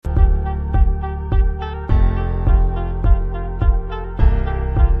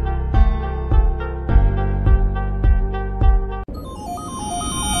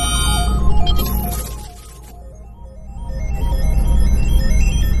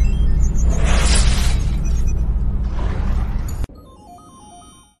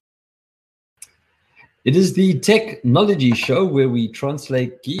It is the technology show where we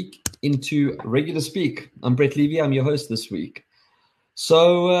translate geek into regular speak. I'm Brett Levy. I'm your host this week.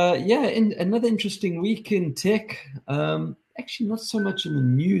 Another interesting week in tech. Actually, not so much in the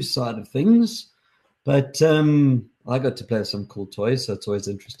news side of things, but I got to play with some cool toys, so it's always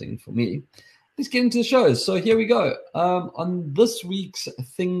interesting for me. Let's get into the show. So here we go. On this week's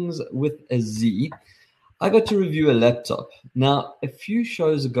Things with a Z, I got to review a laptop. Now, a few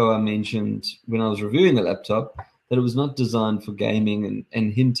shows ago, I mentioned when I was reviewing a laptop that it was not designed for gaming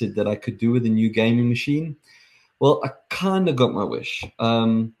and hinted that I could do with a new gaming machine. Well, I kind of got my wish.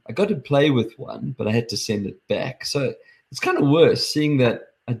 I got to play with one, but I had to send it back. So it's kind of worse seeing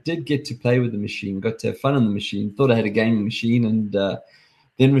that I did get to play with the machine, got to have fun on the machine, thought I had a gaming machine, and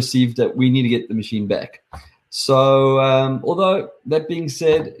then received that we need to get the machine back. So, although that being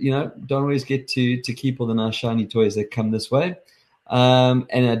said, don't always get to keep all the nice shiny toys that come this way. And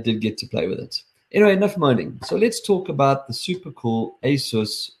I did get to play with it. Anyway, enough moaning. So let's talk about the super cool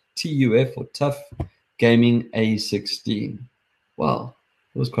Asus TUF or TUF Gaming A16. Wow,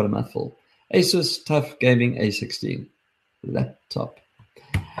 that was quite a mouthful. Asus TUF Gaming A16 laptop.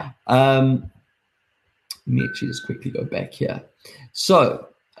 Let me actually just quickly go back here. So,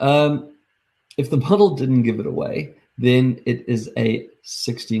 if the model didn't give it away, then it is a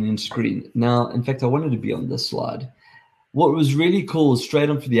 16-inch screen. Now, in fact, I wanted to be on this slide. What was really cool is straight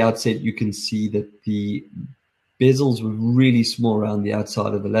on for the outset, you can see that the bezels were really small around the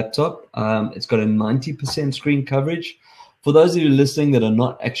outside of the laptop. It's got a 90% screen coverage. For those of you listening that are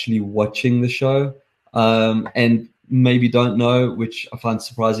not actually watching the show and maybe don't know, which I find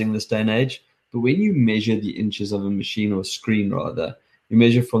surprising in this day and age, but when you measure the inches of a machine or a screen rather, you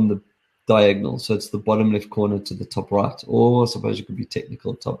measure from the diagonal. So it's the bottom left corner to the top right, or I suppose you could be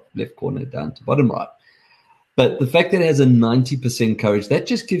technical, top left corner down to bottom right. But the fact that it has a 90% coverage, that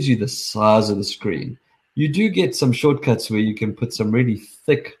just gives you the size of the screen. You do get some shortcuts where you can put some really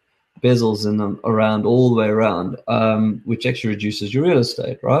thick bezels in them around all the way around, which actually reduces your real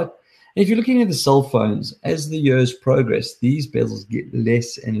estate, right? And if you're looking at the cell phones, as the years progress, these bezels get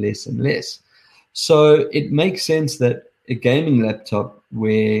less and less and less. So it makes sense that a gaming laptop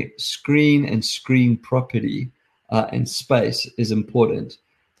where screen and screen property and space is important,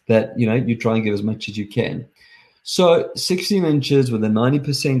 that you try and give as much as you can. So 16 inches with a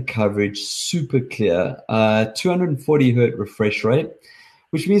 90% coverage, super clear, 240 hertz refresh rate,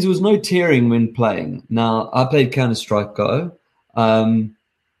 which means there was no tearing when playing. Now, I played Counter-Strike Go.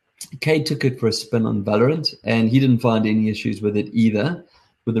 Kay took it for a spin on Valorant, and he didn't find any issues with it either,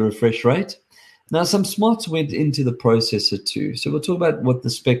 with the refresh rate. Now, some smarts went into the processor too. So we'll talk about what the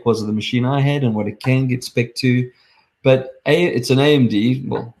spec was of the machine I had and what it can get spec to. But it's an AMD.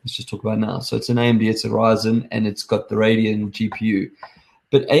 Well, let's just talk about it now. So it's an AMD, it's a Ryzen, and it's got the Radeon GPU.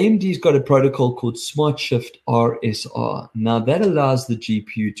 But AMD's got a protocol called SmartShift RSR. Now, that allows the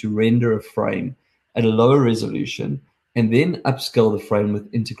GPU to render a frame at a lower resolution and then upscale the frame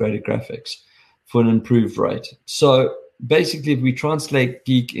with integrated graphics for an improved rate. So basically, if we translate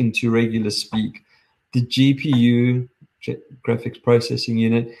geek into regular speak, the GPU, graphics processing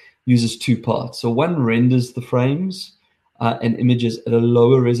unit, uses two parts. So one renders the frames and images at a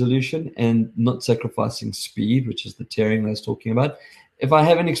lower resolution and not sacrificing speed, which is the tearing I was talking about. If I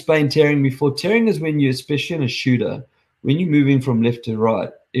haven't explained tearing before, tearing is when you, especially in a shooter, when you're moving from left to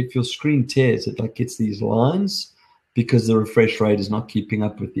right, if your screen tears, it like gets these lines because the refresh rate is not keeping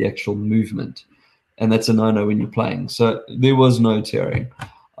up with the actual movement. And that's a no-no when you're playing. So there was no tearing.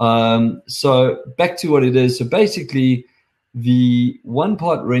 So back to what it is. So basically, the one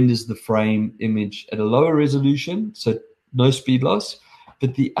part renders the frame image at a lower resolution, so no speed loss,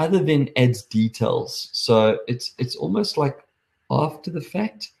 but the other then adds details. So it's almost like after the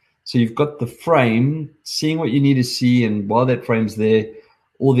fact. So you've got the frame, seeing what you need to see, and while that frame's there,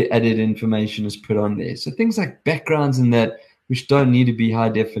 all the added information is put on there. So things like backgrounds and that, which don't need to be high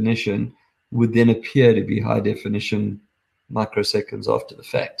definition, would then appear to be high definition microseconds after the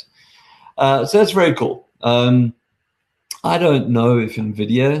fact. So that's very cool. I don't know if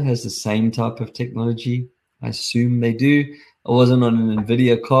NVIDIA has the same type of technology. I assume they do. I wasn't on an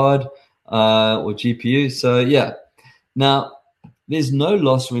NVIDIA card or GPU. So yeah. Now, there's no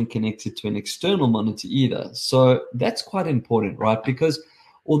loss when connected to an external monitor either. So that's quite important, right? Because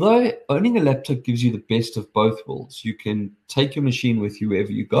although owning a laptop gives you the best of both worlds, you can take your machine with you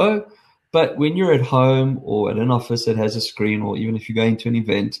wherever you go. But when you're at home or at an office that has a screen, or even if you're going to an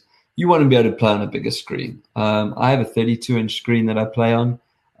event, you want to be able to play on a bigger screen. I have a 32-inch screen that I play on,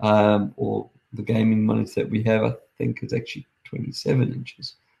 or the gaming monitor that we have, I think, is actually 27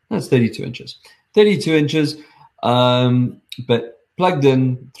 inches. No, it's 32 inches. 32 inches, but plugged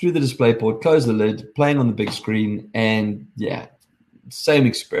in through the display port, close the lid, playing on the big screen, and yeah, same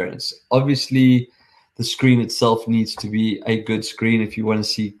experience. Obviously, the screen itself needs to be a good screen if you want to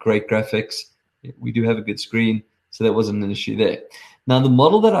see great graphics. We do have a good screen, so that wasn't an issue there. Now, the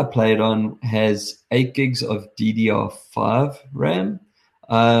model that I played on has 8 gigs of DDR5 RAM.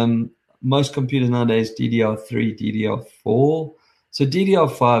 Most computers nowadays DDR3, DDR4. So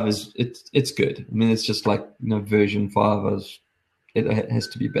DDR5 it's good. I mean, it's just like version 5. It has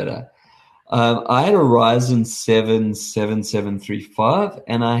to be better. I had a Ryzen 7 7735,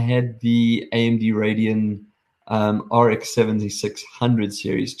 and I had the AMD Radeon RX 7600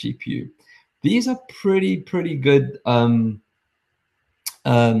 series GPU. These are pretty good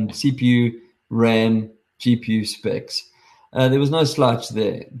CPU, RAM, GPU specs. There was no slouch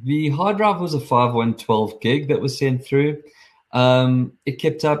there. The hard drive was a 5112 gig that was sent through. It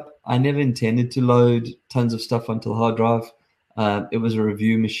kept up. I never intended to load tons of stuff onto the hard drive. It was a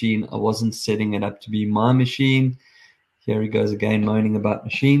review machine. I wasn't setting it up to be my machine. Here he goes again, moaning about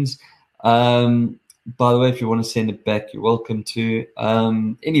machines. By the way, if you want to send it back, you're welcome to.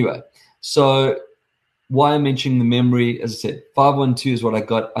 Anyway, so why I'm mentioning the memory, as I said, 512 is what I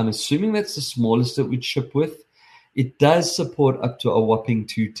got. I'm assuming that's the smallest it would ship with. It does support up to a whopping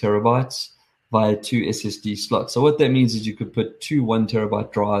 2 terabytes via 2 SSD slots. So what that means is you could put 2 1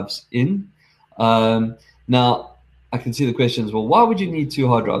 terabyte drives in. Now, I can see the questions, well, why would you need 2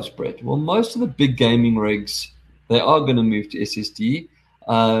 hard drives, Brett? Well, most of the big gaming rigs, they are going to move to SSD.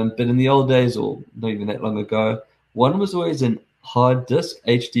 But in the old days, or not even that long ago, one was always an hard disk,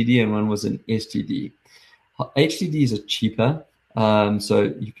 HDD, and one was an SSD. HDDs are cheaper,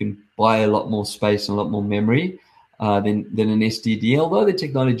 so you can buy a lot more space and a lot more memory than an SSD, although the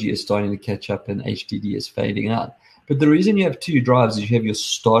technology is starting to catch up and HDD is fading out. But the reason you have 2 drives is you have your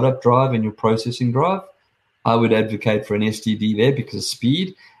startup drive and your processing drive. I would advocate for an SSD there because of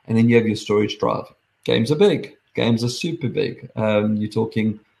speed, and then you have your storage drive. Games are big. Games are super big. You're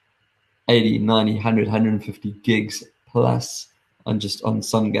talking 80, 90, 100, 150 gigs plus on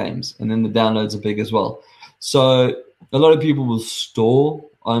some games. And then the downloads are big as well. So a lot of people will store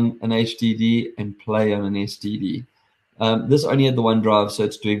on an HDD and play on an SSD. This only had the one drive, so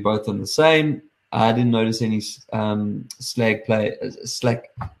it's doing both on the same. I didn't notice any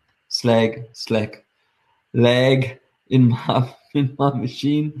lag in my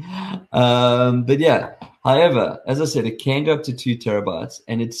machine. But yeah, however, as I said, it can go up to 2 terabytes,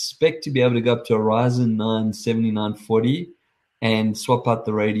 and it's spec to be able to go up to a Ryzen 9 7940 and swap out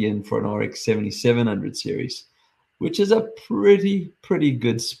the Radeon for an RX 7700 series, which is a pretty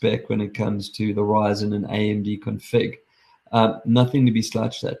good spec when it comes to the Ryzen and AMD config. Nothing to be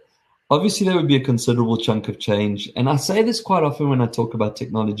slouched at. Obviously, there would be a considerable chunk of change, and I say this quite often when I talk about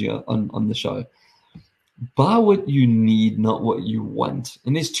technology on the show. Buy what you need, not what you want.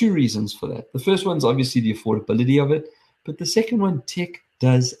 And there's 2 reasons for that. The first one's obviously the affordability of it, but the second one, tech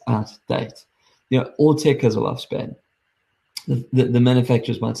does outdate. All tech has a lifespan. The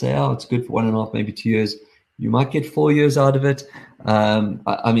manufacturers might say, oh, it's good for 1.5, maybe 2 years. You might get 4 years out of it.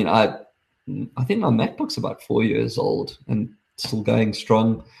 I think my MacBook's about 4 years old and still going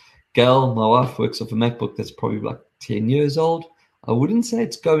strong. Gail, my wife, works off a MacBook that's probably like 10 years old. I wouldn't say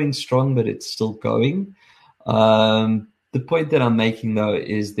it's going strong, but it's still going. The point that I'm making, though,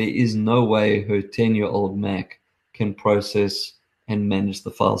 is there is no way her 10-year-old Mac can process and manage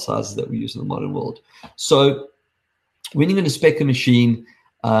the file sizes that we use in the modern world. So when you're going to spec a machine,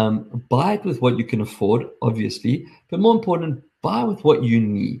 buy it with what you can afford, obviously, but more important, buy with what you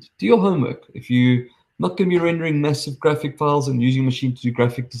need. Do your homework. If you're not going to be rendering massive graphic files and using a machine to do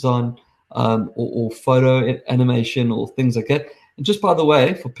graphic design or photo animation or things like that. And just by the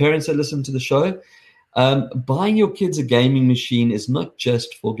way, for parents that listen to the show, buying your kids a gaming machine is not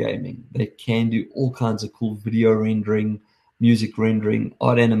just for gaming. They can do all kinds of cool video rendering, music rendering,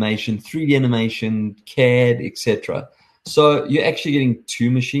 art animation, 3D animation, CAD, etc. So you're actually getting 2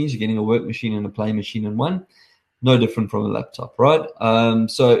 machines. You're getting a work machine and a play machine in one. No different from a laptop, right?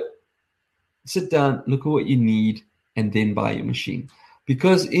 So sit down, look at what you need, and then buy your machine.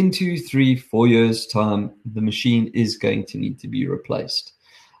 Because in 2, 3, 4 years' time, the machine is going to need to be replaced.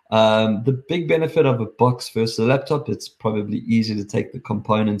 The big benefit of a box versus a laptop, it's probably easier to take the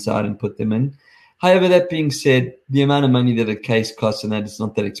components out and put them in. However, that being said, the amount of money that a case costs and that it's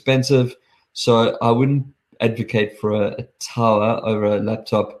not that expensive. So I wouldn't advocate for a tower over a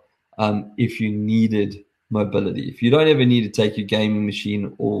laptop if you needed mobility. If you don't ever need to take your gaming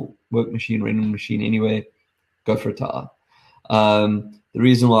machine or work machine, rendering machine anywhere, go for a tower. The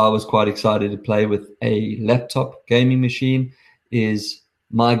reason why I was quite excited to play with a laptop gaming machine is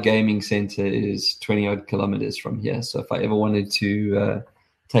my gaming center is 20 odd kilometers from here. So if I ever wanted to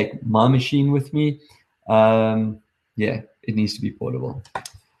take my machine with me, yeah, it needs to be portable.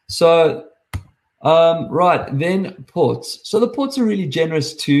 So, right, then ports. So the ports are really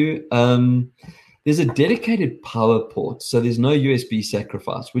generous too. There's a dedicated power port, so there's no USB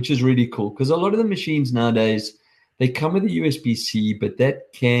sacrifice, which is really cool because a lot of the machines nowadays, they come with a USB-C, but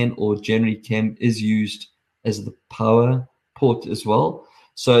that can or generally is used as the power port as well.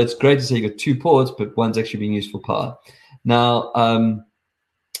 So it's great to say you got two ports, but one's actually being used for power. Now,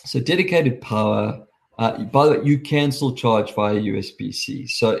 so dedicated power, by the way, you can still charge via USB-C.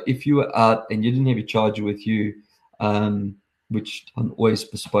 So if you were out and you didn't have your charger with you, which I'm always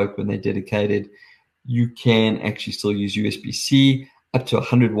bespoke when they're dedicated, you can actually still use USB-C up to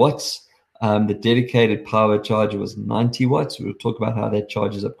 100 watts. The dedicated power charger was 90 watts. We'll talk about how that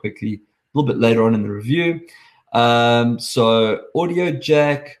charges up quickly a little bit later on in the review. So audio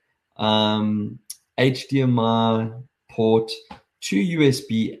jack, HDMI port, two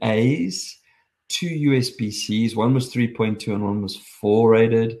USB-As, two USB-Cs. One was 3.2 and one was 4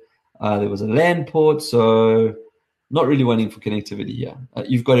 rated. There was a LAN port, so not really wanting for connectivity here.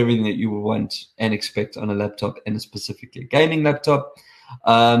 You've got everything that you would want and expect on a laptop, and specifically a gaming laptop.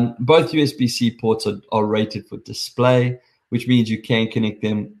 Both USB-C ports are rated for display, which means you can connect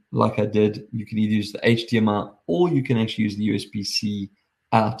them like I did. You can either use the HDMI or you can actually use the USB-C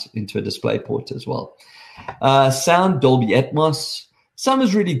out into a display port as well. Sound, Dolby Atmos. Sound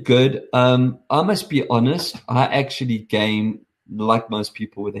is really good. I must be honest, I actually game like most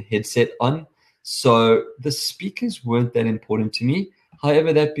people with a headset on. So the speakers weren't that important to me.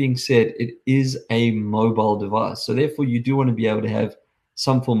 However, that being said, it is a mobile device. So therefore, you do want to be able to have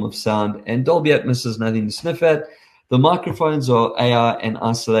some form of sound. And Dolby Atmos is nothing to sniff at. The microphones are AI and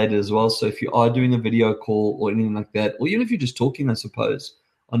isolated as well. So if you are doing a video call or anything like that, or even if you're just talking, I suppose,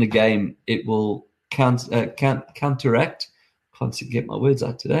 on a game, it will counteract. Can't get my words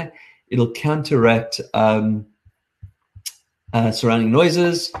out today. It'll counteract surrounding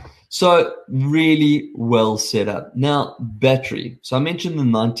noises. So really well set up. Now, battery. So I mentioned the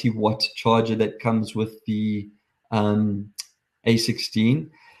 90-watt charger that comes with the A16.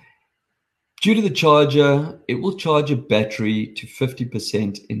 Due to the charger, it will charge a battery to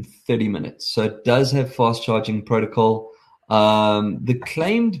 50% in 30 minutes. So it does have fast charging protocol. The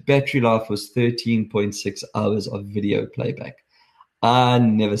claimed battery life was 13.6 hours of video playback. I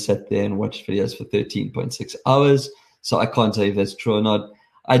never sat there and watched videos for 13.6 hours, so I can't tell you if that's true or not.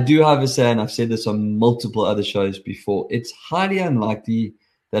 I do have to say, and I've said this on multiple other shows before, it's highly unlikely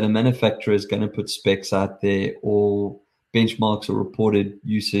that a manufacturer is going to put specs out there or benchmarks or reported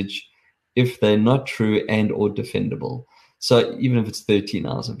usage if they're not true and or defendable. So even if it's 13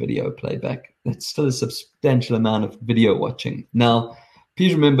 hours of video playback, that's still a substantial amount of video watching. Now,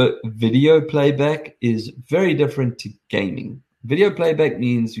 please remember, video playback is very different to gaming. Video playback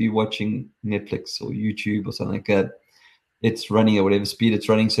means you're watching Netflix or YouTube or something like that. It's running at whatever speed it's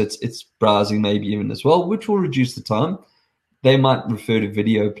running, so it's browsing maybe even as well, which will reduce the time. They might refer to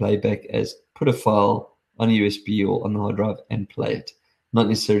video playback as put a file on a USB or on the hard drive and play it, not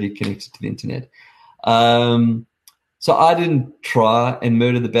necessarily connected to the internet. So I didn't try and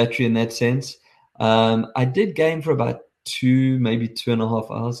murder the battery in that sense. I did game for about 2, maybe 2.5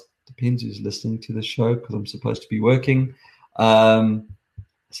 hours. Depends who's listening to the show because I'm supposed to be working. I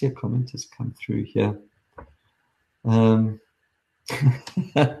see a comment has come through here. The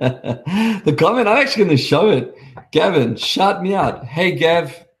comment, I'm actually going to show it. Gavin, shout me out. Hey,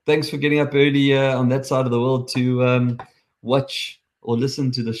 Gav, thanks for getting up early on that side of the world to watch or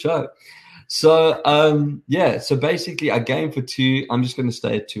listen to the show. So, so basically I game for 2. I'm just going to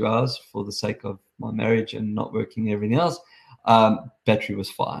stay at 2 hours for the sake of my marriage and not working and everything else. Battery was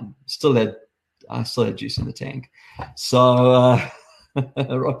fine. I still had juice in the tank. So,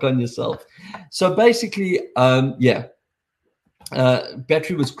 rock on yourself. So basically, battery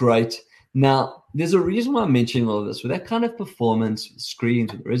was great. Now, there's a reason why I'm mentioning all of this. With that kind of performance, with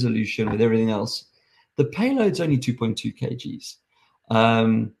screens, with resolution, with everything else, the payload's only 2.2 kgs.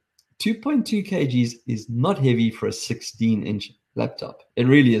 2.2 kgs is not heavy for a 16-inch laptop. It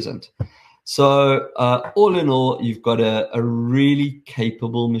really isn't. So all in all, you've got a really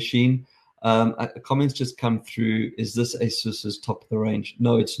capable machine. Comments just come through. Is this ASUS's top of the range?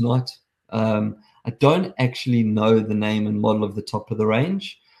 No, it's not. I don't actually know the name and model of the top of the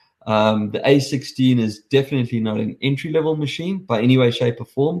range. The A16 is definitely not an entry-level machine by any way, shape, or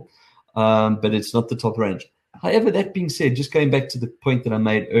form, but it's not the top range. However, that being said, just going back to the point that I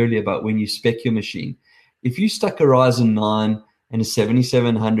made earlier about when you spec your machine, if you stuck a Ryzen 9 and a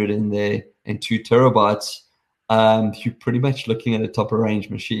 7700 in there and 2 terabytes, you're pretty much looking at a top of range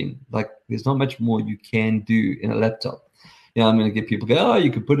machine. Like there's not much more you can do in a laptop. I'm going to get people go, oh,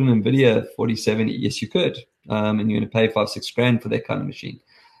 you could put an NVIDIA 4070. Yes, you could. And you're going to pay $5-6 grand for that kind of machine.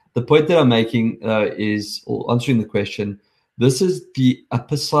 The point that I'm making is, or answering the question, this is the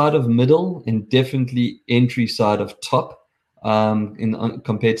upper side of middle and definitely entry side of top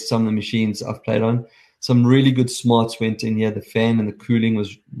compared to some of the machines I've played on. Some really good smarts went in here. The fan and the cooling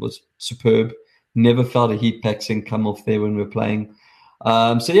was superb. Never felt a heat pack sink come off there when we were playing.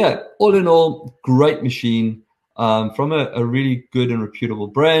 So yeah, all in all, great machine from a really good and reputable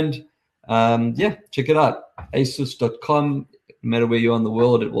brand. Yeah, check it out. asus.com. No matter where you are in the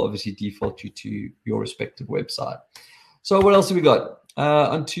world, it will obviously default you to your respective website. So what else have we got?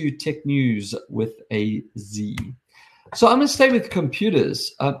 Onto tech news with a Z. So I'm going to stay with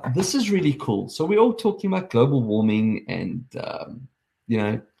computers. This is really cool. So we're all talking about global warming and,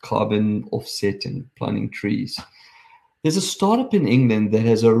 carbon offset and planting trees. There's a startup in England that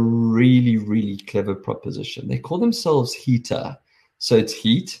has a really, really clever proposition. They call themselves Heater. So it's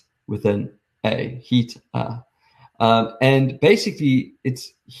heat with an A, Heater. And basically,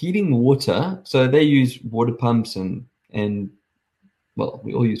 it's heating water. So they use water pumps and well,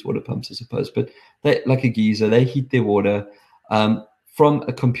 we all use water pumps, I suppose, but they, like a geyser, they heat their water from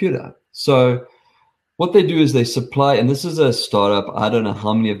a computer. So what they do is they supply, and this is a startup. I don't know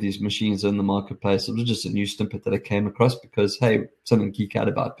how many of these machines are in the marketplace. It was just a new snippet that I came across because, hey, something to geek out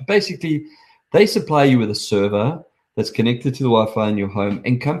about. But basically, they supply you with a server that's connected to the Wi-Fi in your home,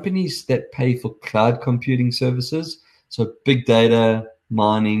 and companies that pay for cloud computing services, so big data,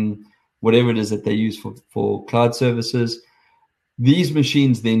 mining, whatever it is that they use for cloud services, these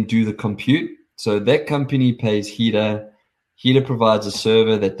machines then do the compute. So that company pays Heater. Heater provides a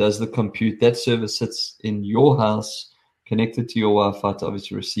server that does the compute. That server sits in your house, connected to your Wi-Fi to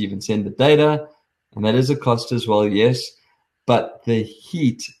obviously receive and send the data. And that is a cost as well, yes. But the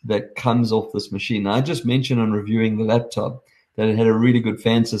heat that comes off this machine, now I just mentioned on reviewing the laptop that it had a really good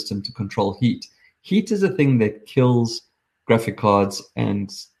fan system to control heat. Heat is a thing that kills graphic cards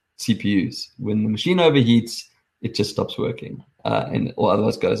and CPUs. When the machine overheats, it just stops working or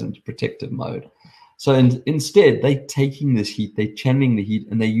otherwise goes into protective mode. So instead, they're taking this heat, they're channeling the heat,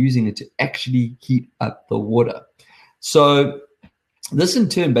 and they're using it to actually heat up the water. So this in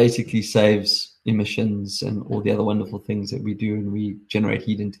turn basically saves emissions and all the other wonderful things that we do when we generate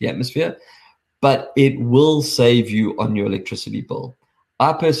heat into the atmosphere, but it will save you on your electricity bill.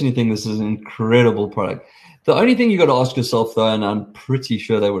 I personally think this is an incredible product. The only thing you got to ask yourself, though, and I'm pretty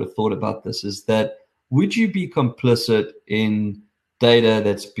sure they would have thought about this, is that would you be complicit in data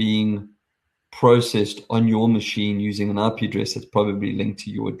that's being processed on your machine using an IP address that's probably linked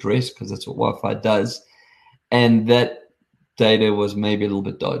to your address, because that's what Wi-Fi does, and that data was maybe a little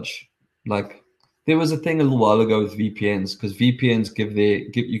bit dodgy? Like there was a thing a little while ago with VPNs, because VPNs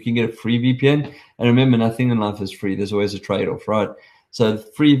you can get a free VPN, and remember, nothing in life is free. There's always a trade-off, right? So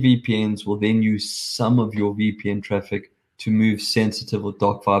free VPNs will then use some of your VPN traffic to move sensitive or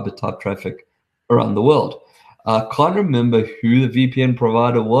dark fiber type traffic around the world. I can't remember who the VPN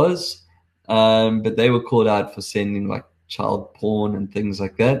provider was, but they were called out for sending like child porn and things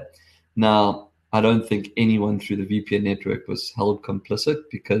like that. Now, I don't think anyone through the VPN network was held complicit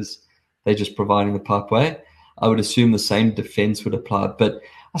because they're just providing the pipeway. I would assume the same defense would apply, but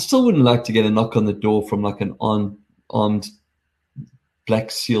I still wouldn't like to get a knock on the door from like an armed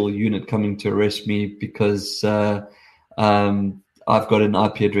Black SEAL unit coming to arrest me because I've got an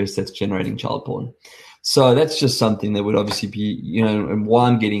IP address that's generating child porn. So that's just something that would obviously be, and why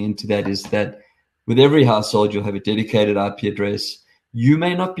I'm getting into that is that with every household, you'll have a dedicated IP address. You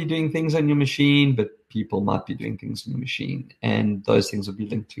may not be doing things on your machine, but people might be doing things on your machine, and those things will be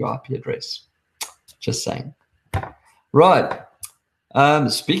linked to your IP address. Just saying. Right.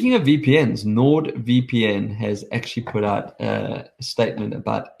 Speaking of VPNs, NordVPN has actually put out a statement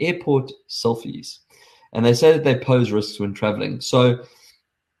about airport selfies, and they say that they pose risks when traveling. So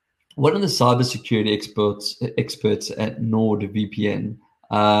one of the cybersecurity experts at NordVPN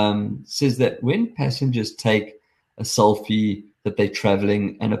says that when passengers take a selfie that they're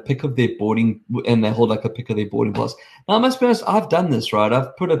traveling and a pic of their boarding, and they hold like a pic of their boarding pass. Now, I must be honest, I've done this, right?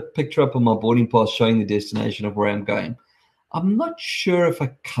 I've put a picture up on my boarding pass showing the destination of where I'm going. I'm not sure if I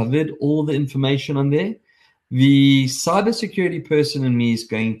covered all the information on there. The cybersecurity person in me is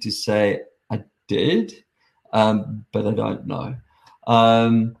going to say I did, but I don't know.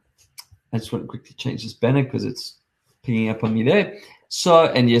 I just want to quickly change this banner because it's pinging up on me there. So,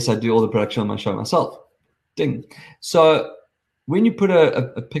 and yes, I do all the production on my show myself. Ding. So when you put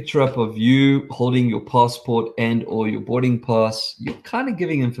a picture up of you holding your passport and or your boarding pass, you're kind of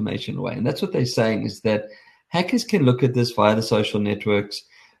giving information away. And that's what they're saying is that, hackers can look at this via the social networks.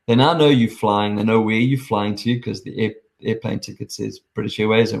 They now know you're flying. They know where you're flying to because the airplane ticket says British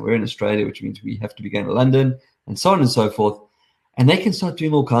Airways, and we're in Australia, which means we have to be going to London, and so on and so forth. And they can start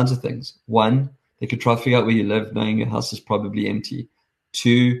doing all kinds of things. One, they could try to figure out where you live, knowing your house is probably empty.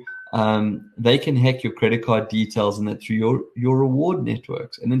 Two, they can hack your credit card details and that through your reward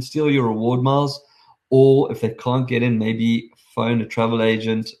networks, and then steal your reward miles. Or if they can't get in, maybe phone a travel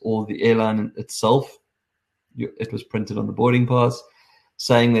agent or the airline itself. It was printed on the boarding pass,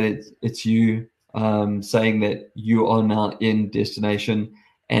 saying that it's you, saying that you are now in destination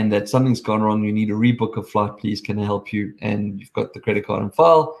and that something's gone wrong. You need a rebook a flight, please. Can I help you? And you've got the credit card on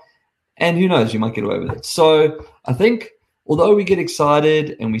file. And who knows, you might get away with it. So I think, although we get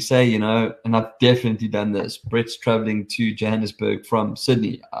excited and we say, and I've definitely done this, Brett's traveling to Johannesburg from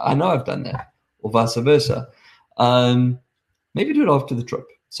Sydney. I know I've done that, or vice versa. Maybe do it after the trip.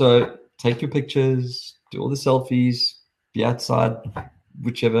 So take your pictures, do all the selfies, be outside,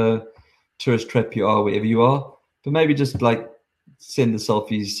 whichever tourist trap you are, wherever you are. But maybe just send the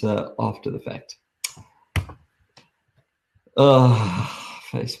selfies after the fact.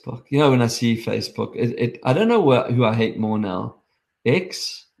 Facebook. When I see Facebook, I don't know who I hate more now,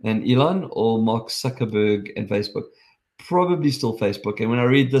 X and Elon or Mark Zuckerberg and Facebook. Probably still Facebook. And when I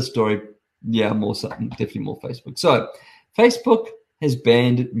read this story, definitely more Facebook. So Facebook has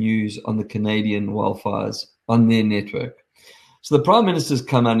banned news on the Canadian wildfires on their network. So the Prime Minister's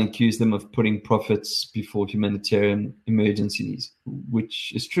come out and accused them of putting profits before humanitarian emergencies,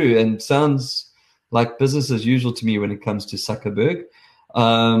 which is true and sounds like business as usual to me when it comes to Zuckerberg.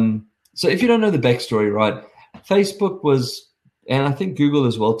 So if you don't know the backstory, right, Facebook was, and I think Google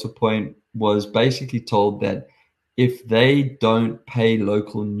as well to a point, was basically told that if they don't pay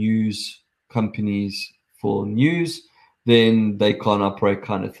local news companies for news, then they can't operate,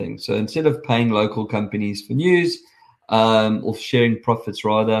 kind of thing. So instead of paying local companies for news, or sharing profits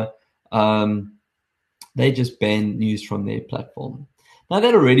rather, they just banned news from their platform. Now,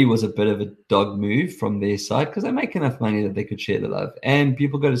 that already was a bit of a dog move from their side because they make enough money that they could share the love. And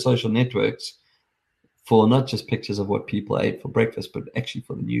people go to social networks for not just pictures of what people ate for breakfast, but actually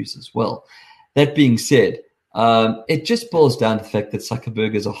for the news as well. That being said, it just boils down to the fact that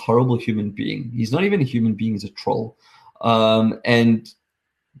Zuckerberg is a horrible human being. He's not even a human being, he's a troll. And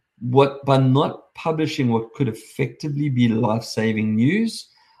by not publishing what could effectively be life-saving news,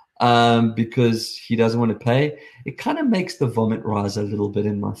 because he doesn't want to pay, it kind of makes the vomit rise a little bit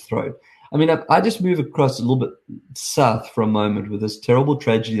in my throat. I mean, I just move across a little bit south for a moment with this terrible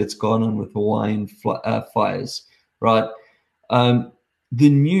tragedy that's gone on with Hawaiian fires, right? The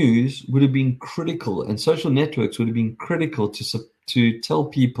news would have been critical, and social networks would have been critical to tell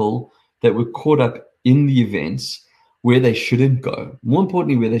people that were caught up in the events where they shouldn't go. More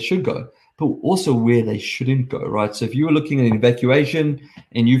importantly, where they should go, but also where they shouldn't go, right? So if you were looking at an evacuation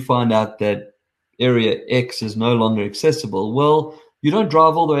and you find out that area X is no longer accessible, well, you don't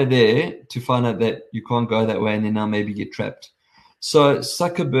drive all the way there to find out that you can't go that way and then now maybe get trapped. So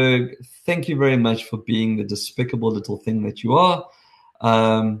Zuckerberg, thank you very much for being the despicable little thing that you are.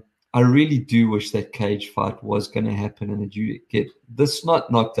 I really do wish that cage fight was going to happen and that you get the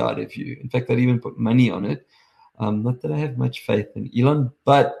snot knocked out of you. In fact, I'd even put money on it. Not that I have much faith in Elon,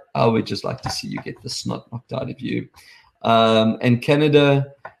 but I would just like to see you get the snot knocked out of you. And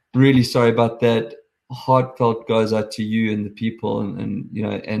Canada, really sorry about that. Heartfelt goes out to you and the people, and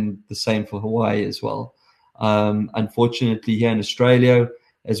the same for Hawaii as well. Unfortunately, here in Australia,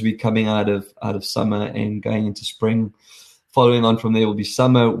 as we're coming out of summer and going into spring, following on from there will be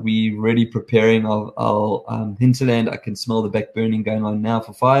summer. We're really preparing our hinterland. I can smell the back burning going on now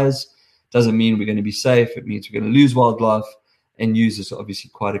for fires. Doesn't mean we're going to be safe. It means we're going to lose wildlife, and news is obviously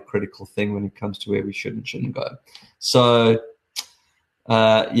quite a critical thing when it comes to where we should and shouldn't go. So,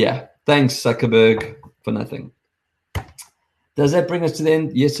 thanks, Zuckerberg, for nothing. Does that bring us to the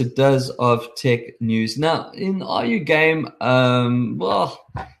end? Yes, it does, of tech news. Now, in Are You Game, I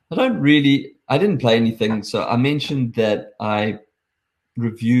didn't play anything. So I mentioned that I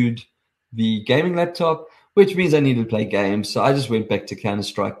reviewed the gaming laptop, which means I needed to play games. So I just went back to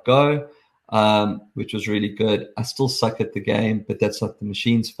Counter-Strike Go, which was really good. I still suck at the game, but that's not the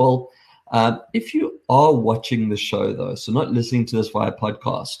machine's fault. If you are watching the show, though, so not listening to this via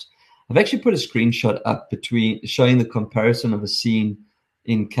podcast, I've actually put a screenshot up showing the comparison of a scene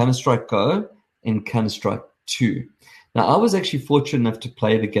in Counter-Strike Go and Counter-Strike 2. Now, I was actually fortunate enough to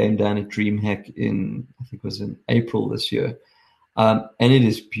play the game down at DreamHack I think it was in April this year. And it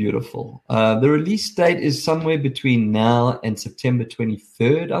is beautiful. The release date is somewhere between now and September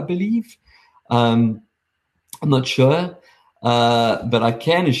 23rd, I believe. I'm not sure. But I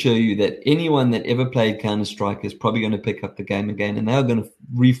can assure you that anyone that ever played Counter-Strike is probably going to pick up the game again, and they're going to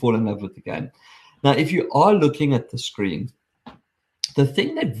re-fall in love with the game. Now, if you are looking at the screen, the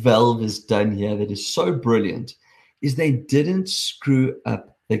thing that Valve has done here that is so brilliant is they didn't screw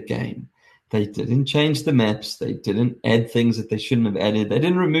up the game. They didn't change the maps. They didn't add things that they shouldn't have added. They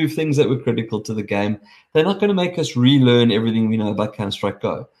didn't remove things that were critical to the game. They're not going to make us relearn everything we know about Counter-Strike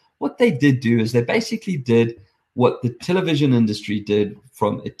Go. What they did do is they basically did what the television industry did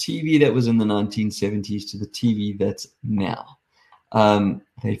from a TV that was in the 1970s to the TV that's now.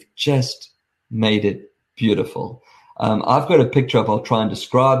 They've just made it beautiful. I've got a picture up. I'll try and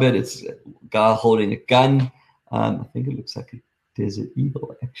describe it. It's a guy holding a gun. I think it looks like a Desert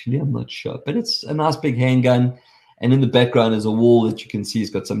Eagle, actually. I'm not sure. But it's a nice big handgun. And in the background is a wall that you can see has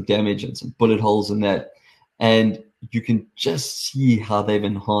got some damage and some bullet holes in that. And you can just see how they've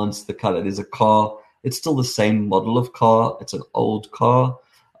enhanced the color. There's a car. It's still the same model of car. It's an old car.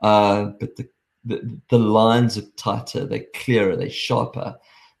 But the lines are tighter. They're clearer. They're sharper.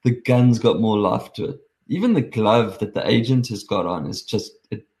 The gun's got more life to it. Even the glove that the agent has got on is just,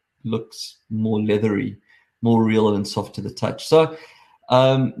 it looks more leathery, more real and soft to the touch. So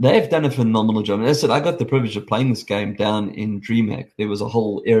they've done a phenomenal job. And as I said, I got the privilege of playing this game down in DreamHack. There was a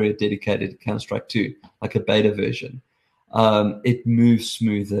whole area dedicated to Counter-Strike 2, like a beta version. It moves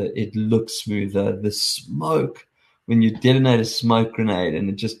smoother. It looks smoother. The smoke, when you detonate a smoke grenade and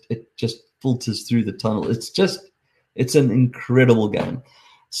it just filters through the tunnel. It's an incredible game.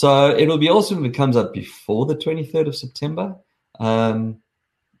 So it'll be awesome if it comes up before the 23rd of September.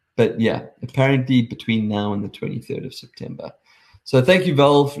 But yeah, apparently between now and the 23rd of September. So thank you,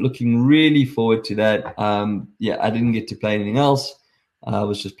 Valve. Looking really forward to that. Yeah, I didn't get to play anything else. I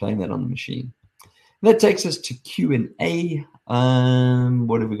was just playing that on the machine. And that takes us to Q&A.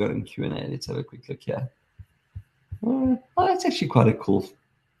 What have we got in Q&A? Let's have a quick look here. Oh, that's actually quite a cool.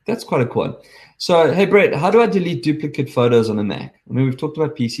 That's quite a cool one. So, hey, Brett, how do I delete duplicate photos on a Mac? I mean, we've talked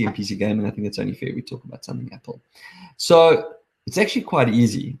about PC and PC gaming. I think it's only fair we talk about something Apple. So it's actually quite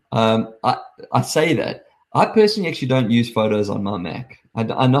easy. I say that. I personally actually don't use photos on my Mac.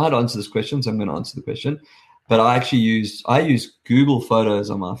 I know how to answer this question, so I'm going to answer the question. But I use Google Photos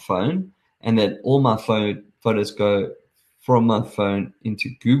on my phone, and then all my photos go from my phone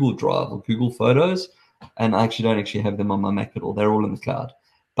into Google Drive or Google Photos, and I actually don't have them on my Mac at all. They're all in the cloud.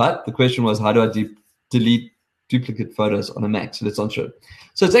 But the question was, how do I delete duplicate photos on a Mac? So let's answer it.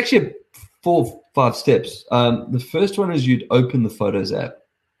 So it's actually 4-5 steps. The first one is you'd open the Photos app.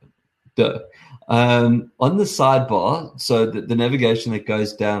 On the sidebar, so the navigation that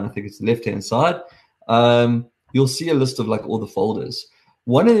goes down, I think it's the left-hand side, you'll see a list of like all the folders.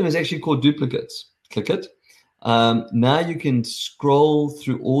 One of them is actually called duplicates. Click it. Now you can scroll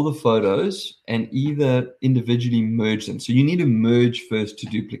through all the photos and either individually merge them. So you need to merge first to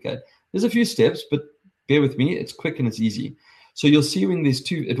duplicate. There's a few steps, but bear with me. It's quick and it's easy. So you'll see when there's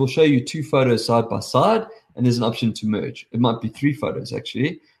two, it will show you two photos side by side, and there's an option to merge. It might be 3 photos actually,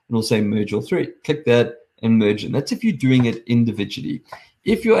 and it'll say merge all 3. Click that and merge them. That's if you're doing it individually.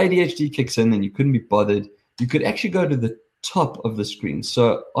 If your ADHD kicks in and you couldn't be bothered, you could actually go to the top of the screen.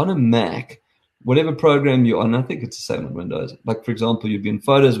 So on a Mac, whatever program you're on, I think it's the same on Windows. Like, for example, you'd be in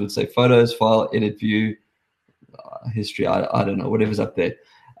Photos, would say Photos, File, Edit, View, History, I don't know, whatever's up there.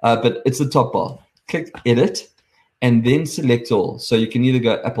 But it's the top bar. Click Edit, and then select all. So you can either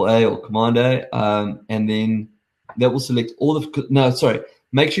go Apple A or Command A, and then that will select all the – no, sorry.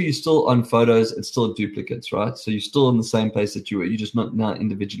 Make sure you're still on Photos and still duplicates, right? So you're still in the same place that you were. You're just not now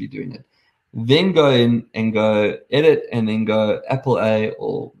individually doing it. Then go in and go Edit, and then go Apple A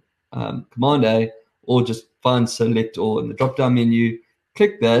or Command A, or just find Select All in the drop-down menu.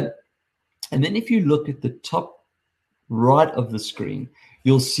 Click that. And then if you look at the top right of the screen,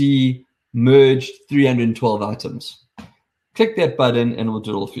 you'll see Merge 312 items. Click that button and we'll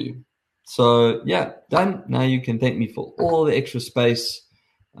do it all for you. So, yeah, done. Now you can thank me for all the extra space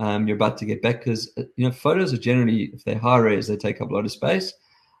you're about to get back, because photos are generally, if they're high res, they take up a lot of space,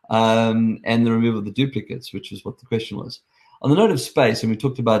 and the removal of the duplicates, which is what the question was. On the note of space, and we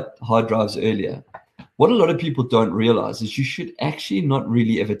talked about hard drives earlier, what a lot of people don't realize is you should actually not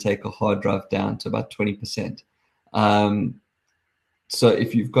really ever take a hard drive down to about 20%. So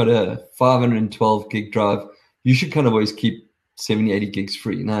if you've got a 512 gig drive, you should kind of always keep 70, 80 gigs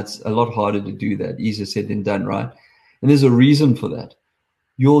free. Now, it's a lot harder to do that. Easier said than done, right? And there's a reason for that.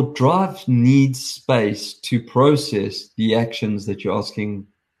 Your drive needs space to process the actions that you're asking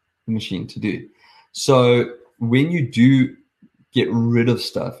the machine to do. So when you do get rid of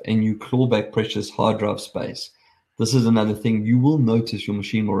stuff and you claw back precious hard drive space, this is another thing. You will notice your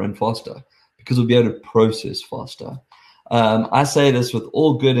machine will run faster because it'll be able to process faster. I say this with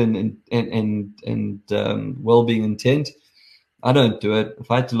all good and well-being intent. I don't do it. If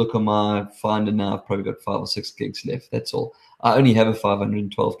I had to look on my Finder now, I've probably got 5 or 6 gigs left. That's all. I only have a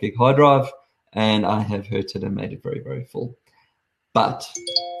 512 gig hard drive, and I have hurt it and made it very, very full. But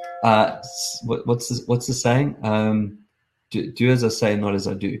what's the saying? Do as I say, not as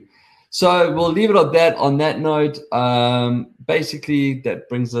I do. So we'll leave it at that. On that note, basically that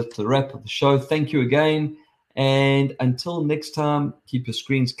brings us to the wrap of the show. Thank you again, and until next time, keep your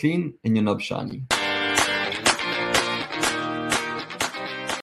screens clean and your knobs shiny.